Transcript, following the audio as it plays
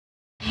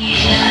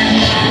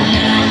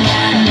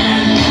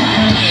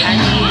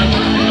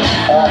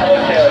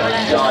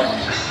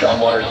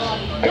stormwater.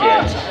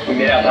 Again, we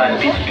made out behind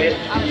the pizza pit.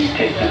 You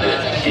tasted the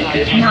deep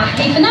dish. Not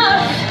deep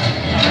enough.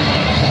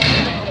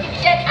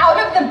 Get out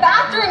of the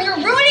bathroom. You're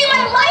ruining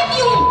my life,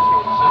 you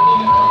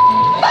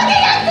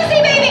fucking ecstasy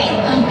baby.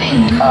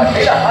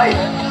 Taylor, hi.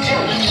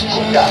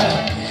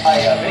 I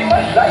very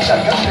much like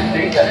that custard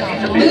thing that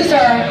pizza pit.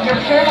 Loser, your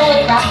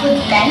parabolic graph was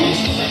bent.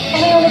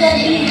 And I only got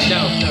a B.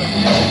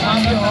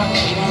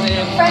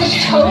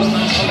 French toast?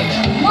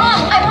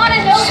 Mom, I want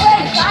to know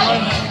what I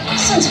got.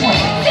 Since when?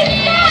 Sit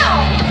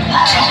down!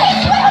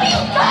 What do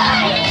you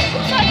find?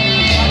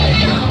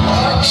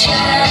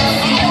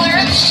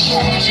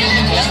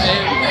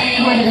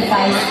 Word of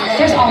advice,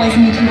 there's always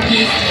new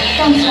toothpaste.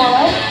 Don't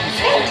swallow.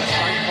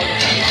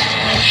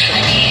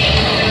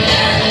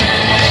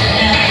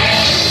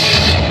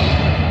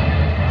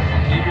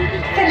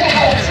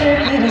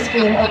 Beauty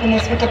screen open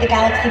this week at the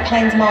Galaxy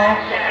Plains Mall.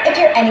 If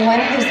you're anyone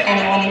who's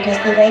anyone in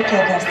Grizzly Lake,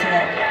 you'll go see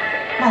it.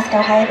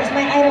 Moscow Hyatt is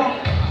my idol.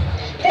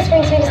 This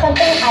brings me to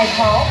something I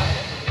call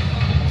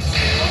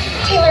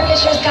Taylor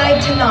Fisher's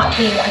Guide to Not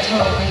Being a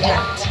Total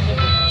Reject.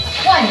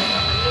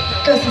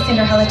 1. Go see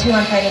Cinderella 2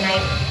 on Friday night.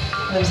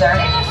 Loser.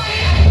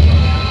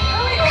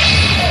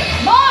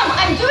 Mom,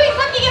 I'm doing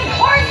something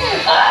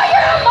important! Oh,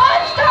 you're a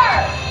monster!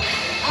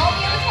 I'll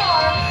be in the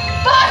car.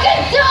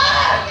 Fucking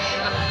duck!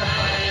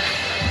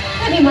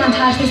 Let me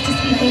montage this to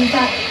speed things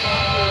up.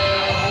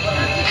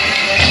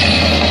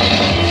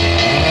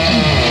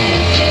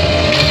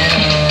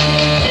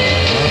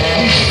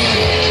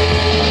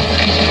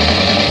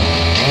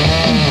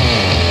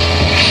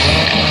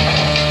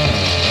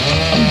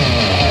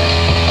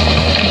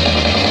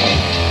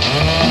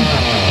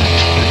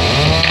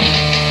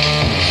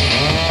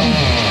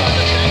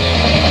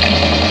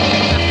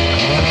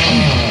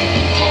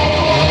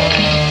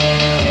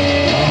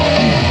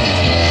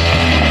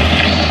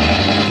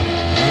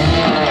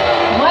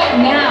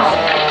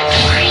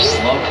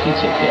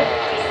 Pizza Pit.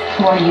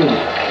 Who are you?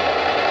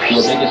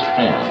 Your biggest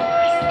fan.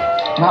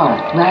 Oh,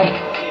 right.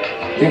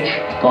 Bitch,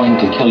 going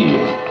to kill you.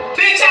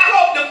 Bitch, I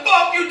hope the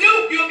fuck you do.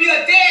 You'll be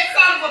a dead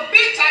son of a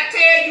bitch, I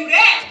tell you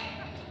that.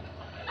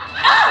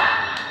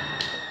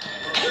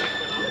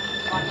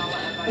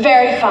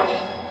 Very funny.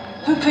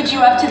 Who put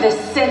you up to this,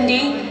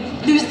 Cindy?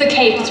 Lose the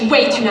cape, it's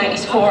way too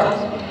 90s horror.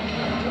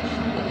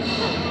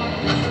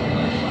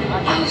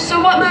 Oh,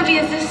 so what movie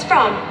is this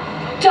from?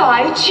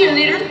 Die,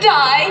 cheerleader,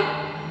 die!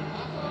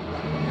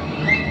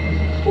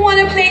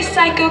 Wanna play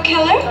psycho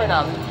killer?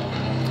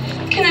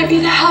 Can I be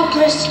the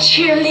helpless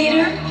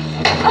cheerleader?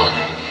 Oh,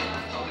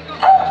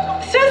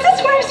 so is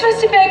this where I'm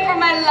supposed to beg for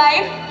my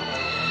life?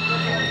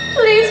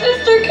 Please,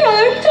 Mr.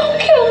 Killer, don't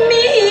kill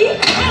me.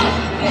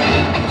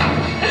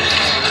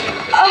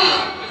 Oh,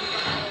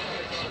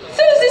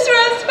 so is this where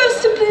I'm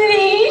supposed to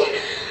bleed?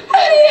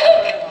 I'm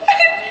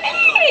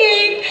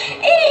bleeding.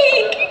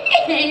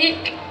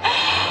 Eek.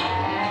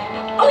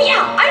 Oh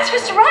yeah, I'm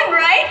supposed to run,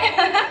 right?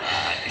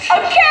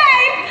 Okay.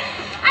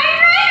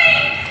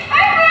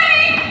 I'm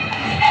running!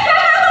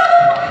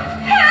 Help!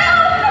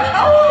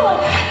 Oh!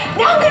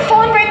 Now I'm gonna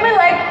fall and break my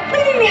leg,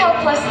 leaving me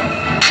helpless.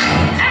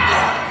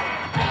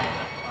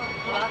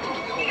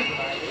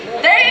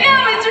 There you go,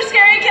 Mr.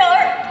 Scary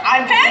Killer.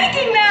 I'm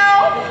panicking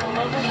now.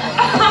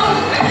 Oh,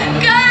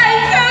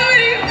 guys,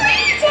 somebody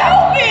please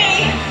help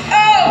me!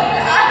 Oh,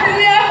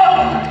 no!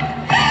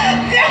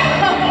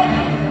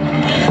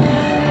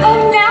 Oh,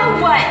 now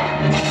what?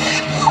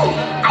 Oh,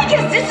 I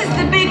guess this is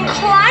the big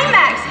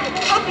climax.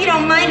 Hope you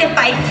don't mind if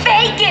I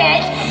fake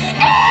it.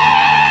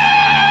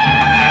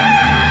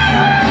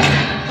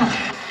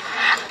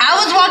 I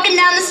was walking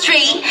down the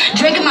street,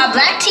 drinking my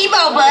black tea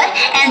boba,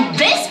 and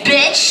this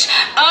bitch,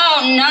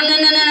 oh, no.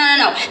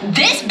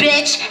 This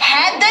bitch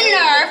had the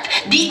nerve,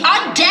 the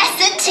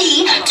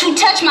audacity to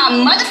touch my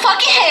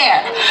motherfucking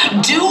hair.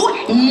 Do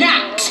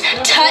not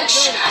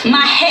touch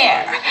my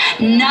hair.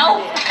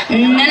 No.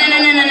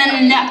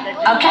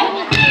 Okay?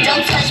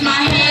 Don't touch my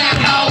hair,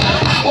 ho,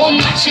 or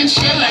my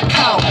chinchilla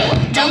coat.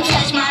 Don't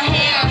touch my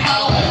hair,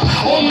 ho,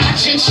 or my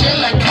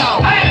chinchilla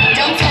coat.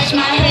 Don't touch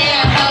my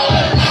hair, ho,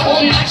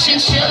 or my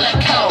chinchilla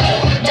coat.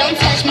 Don't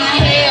touch my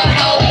hair,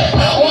 ho,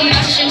 or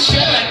my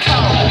chinchilla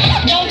coat.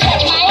 Don't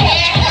touch my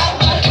hair, ho.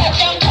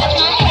 Don't touch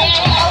my hair,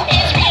 ho.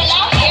 It's real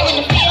out here in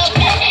the field,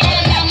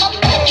 and I'm a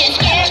fucking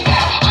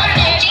scarecrow. I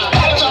stare these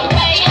birds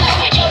away, ho.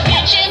 Your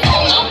bitch is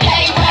on my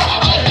payroll.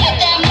 I get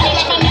that money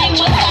like my name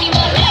was Honey,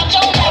 but I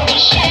don't ever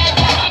share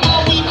that. My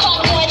weed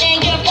cost more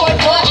than your Ford,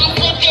 but I'm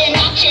flipping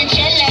out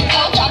chinchilla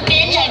coats. I've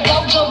been a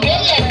go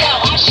gorilla,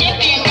 though. I'm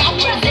shipping out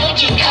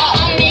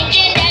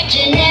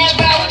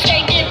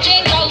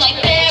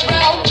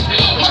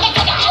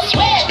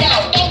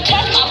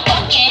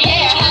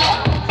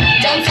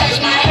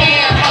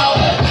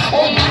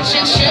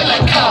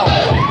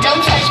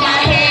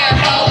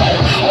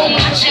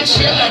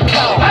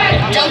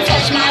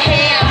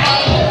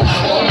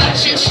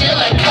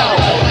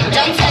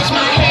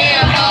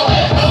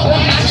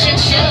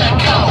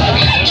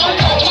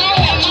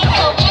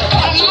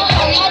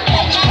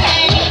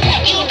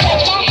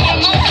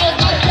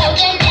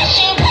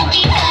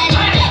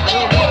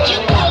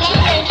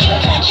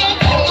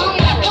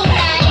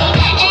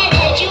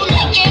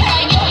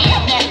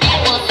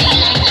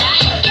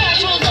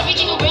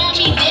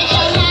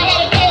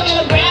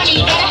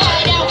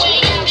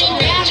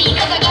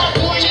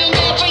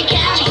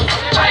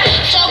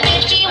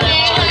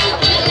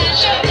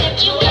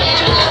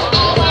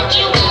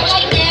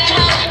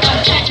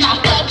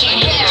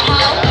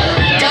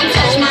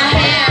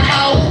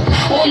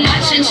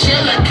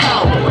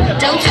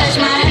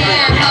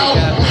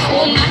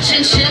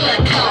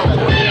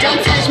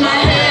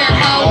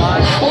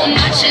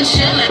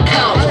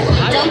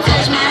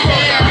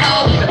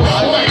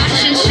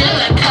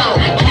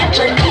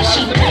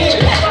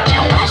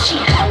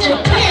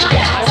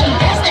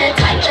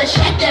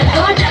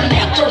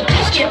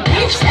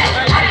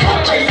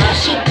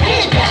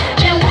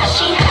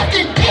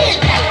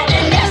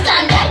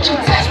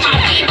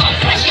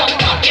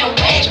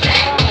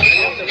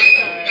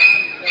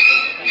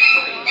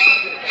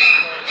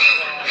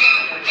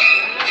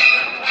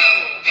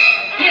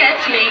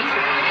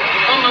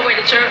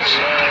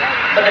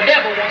But the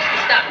devil wants to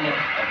stop me.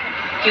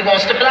 He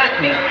wants to block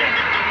me.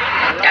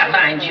 I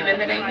bind you in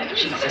the name of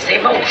Jesus.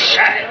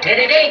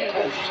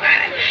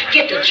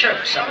 Get to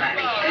church,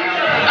 somebody.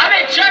 I'm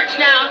in church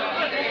now.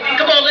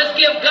 Come on, let's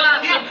give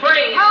God some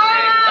praise.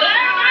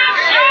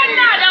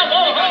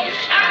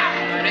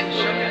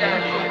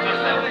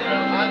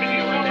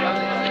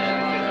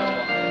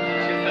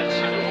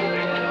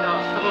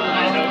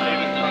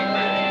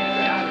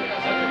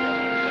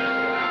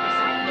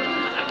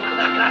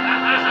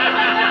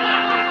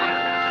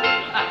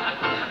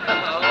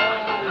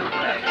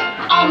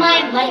 All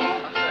my life,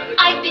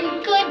 I've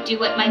been good, do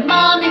what my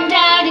mom and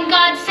dad and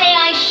God say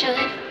I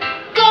should.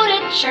 Go to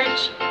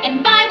church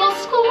and Bible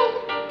school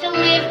to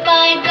live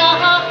by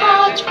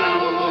God's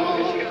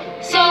rule.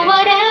 So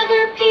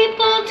whatever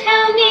people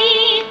tell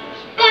me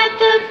that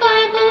the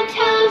Bible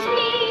tells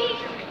me,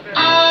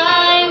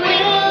 I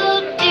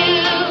will do.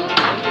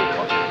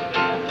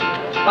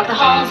 Walk the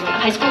halls of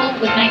high school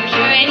with my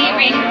purity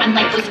ring.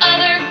 Unlike those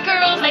other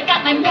girls, I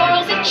got my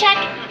morals in check.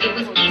 It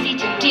was easy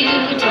to do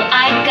till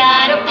I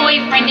got a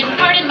boyfriend, and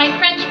pardon my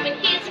French, but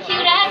he's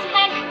cute as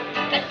heck.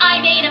 But I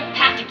made a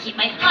pact to keep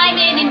my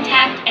hymen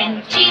intact,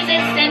 and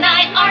Jesus and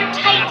I are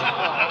tight.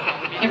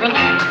 Never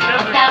learned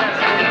about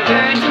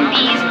birds and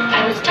bees.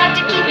 I was taught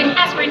to keep an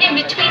aspirin in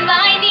between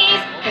my knees,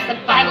 cause the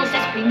Bible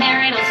says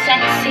premarital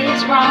sex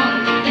is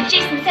wrong. But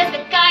Jason says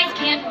that guys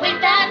can't wait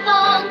that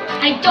long.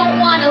 I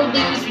don't want to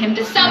lose him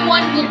to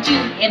someone who'll do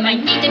him. I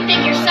need to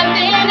figure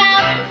something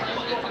out.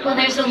 Well,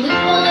 there's a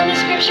loophole in the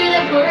scripture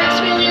that works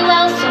really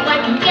well, so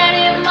I can get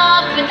him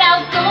off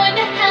without going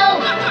to hell.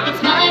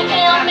 It's my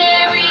Hail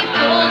Mary,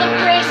 full of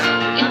grace.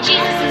 In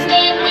Jesus'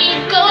 name we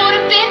go to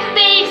fifth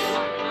base.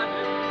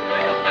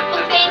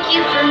 Oh, thank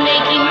you for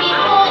making me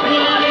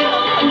holy,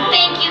 and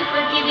thank you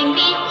for giving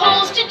me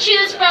holes to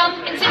choose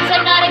from. And since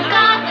I'm not a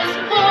godless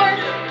whore,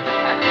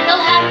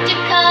 they'll have to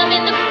come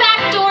in the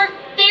back door.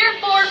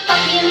 Therefore,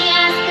 fuck me in the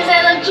ass, cause I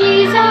love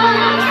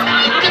Jesus.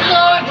 Good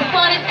Lord, we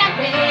want it that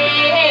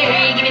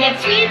way. Give me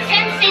that sweet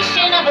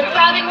sensation of a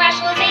throbbing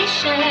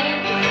rationalization.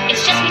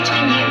 It's just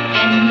between you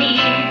and me,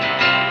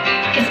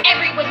 cause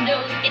everyone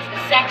knows it's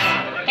the sex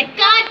that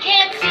God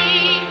can't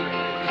see.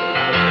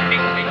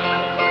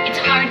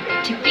 It's hard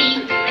to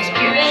be as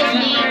pure as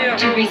me,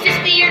 to resist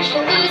the urge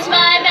to lose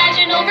my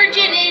vaginal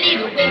virginity,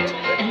 to wait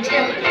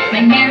until my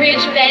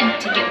marriage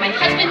bed to give my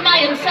husband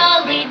my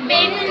unsullied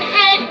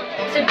maidenhead.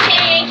 So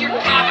take your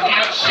cock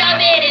out, shove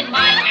it in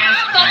my ass,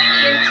 fuck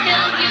me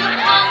until you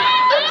come.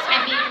 Oops, I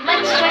mean,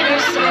 let's join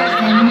our souls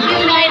and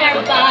unite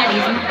our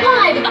bodies and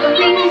fly with the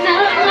wings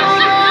of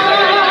love.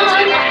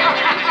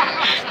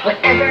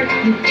 Whatever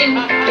you do,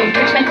 don't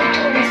touch my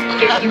clitoris.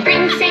 If you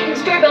ring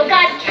Satan's doorbell,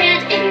 God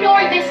can't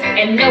ignore this.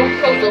 And no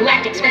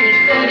prophylactics when you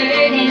put it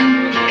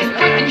in, cause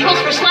birth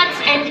control's for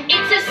sluts and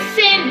it's a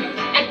sin.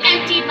 I've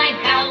emptied my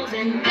bowels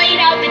and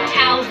laid out the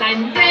towels.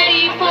 I'm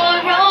ready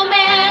for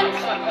romance.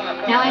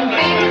 Now I'm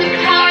praying to the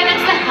power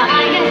that's the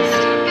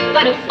highest,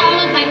 but of all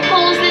of my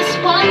holes, this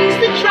one's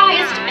the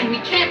driest. And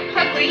we can't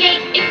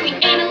procreate if we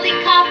anally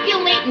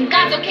copulate, and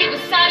God's okay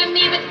with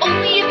sodomy, but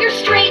only if you're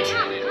straight.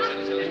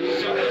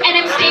 And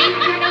I'm staying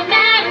here no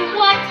matter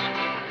what,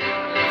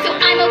 so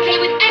I'm okay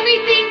with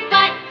everything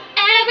but,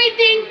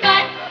 everything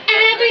but,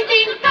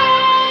 everything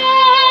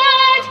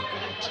but.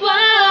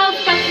 Whoa,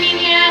 fuck me in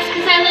the ass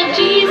cause I love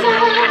Jesus.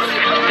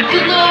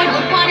 Good Lord,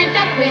 we want it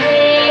that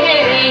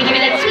way. Give me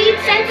that sweet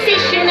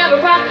sensation of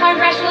a rock hard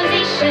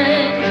rationalization.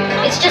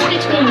 It's just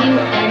between you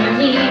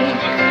and me,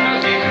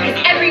 cause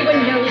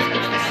everyone knows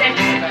it's the sex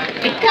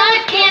that God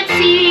can't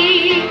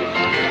see.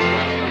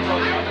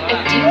 I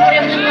do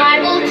whatever the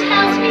Bible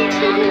tells me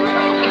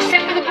to,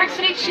 except for the parts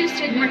that I choose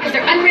to ignore, cause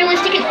they're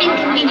unrealistic and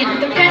inconvenient.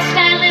 But the rest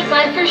I live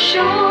by for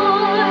sure.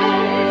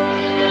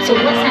 So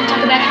let's not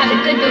talk about how the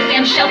good book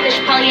bans shellfish,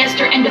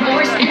 polyester, and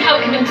divorce, and how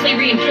it condones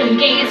slavery and killing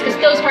gays, cause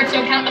those parts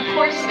don't count, of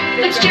course.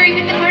 Let's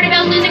cherry-pick the part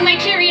about losing my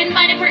cherry and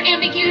mine, and for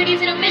ambiguities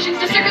and omissions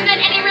to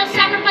circumvent any real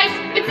sacrifice,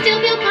 but still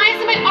feel pious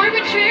in my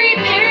arbitrary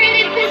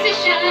parroted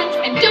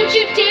positions. And don't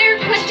you dare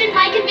question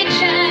my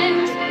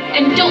convictions,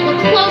 and don't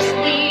look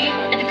closely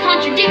at the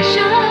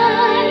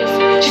contradictions.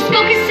 Just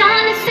focus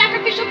on the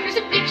sacrificial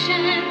crucifixion,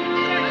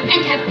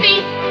 and have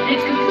faith in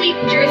its complete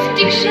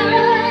jurisdiction.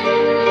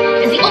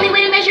 Is the only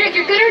way to measure if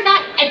you're good or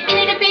not. And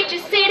in a debate,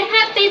 just say to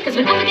have faith, cause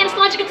when up against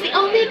logic, it's the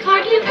only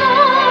card you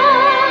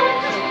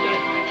got.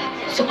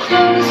 So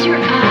close your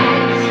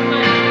eyes,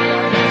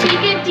 take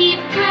a deep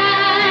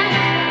breath,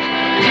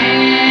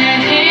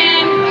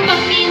 and fuck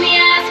me in the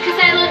ass, cause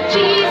I love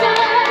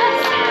Jesus.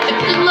 The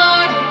good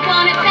Lord would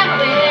want it that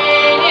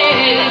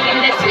way. Give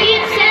me that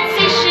sweet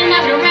sensation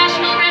of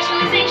irrational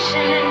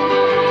rationalization.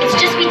 It's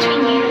just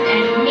between you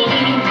and me,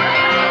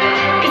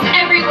 cause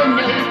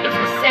everyone knows it's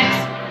the sex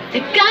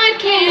that God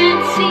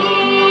can't see.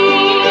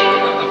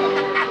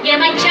 Yeah,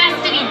 my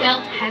chastity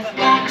belt has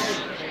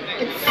locks,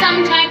 but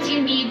sometimes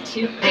you need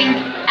to think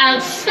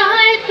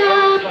outside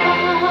the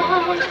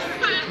box.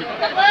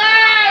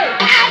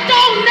 I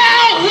don't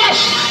know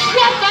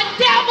what the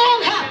devil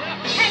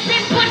has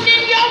been putting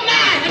in your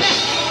mind.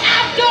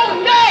 I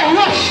don't know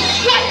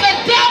what the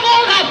devil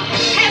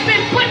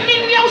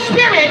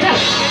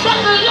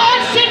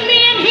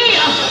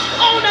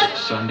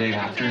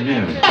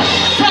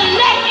To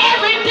let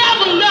every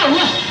devil know,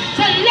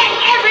 to let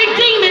every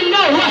demon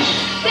know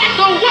that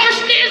the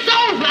worst is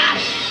over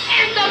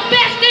and the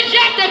best is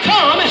yet to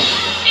come.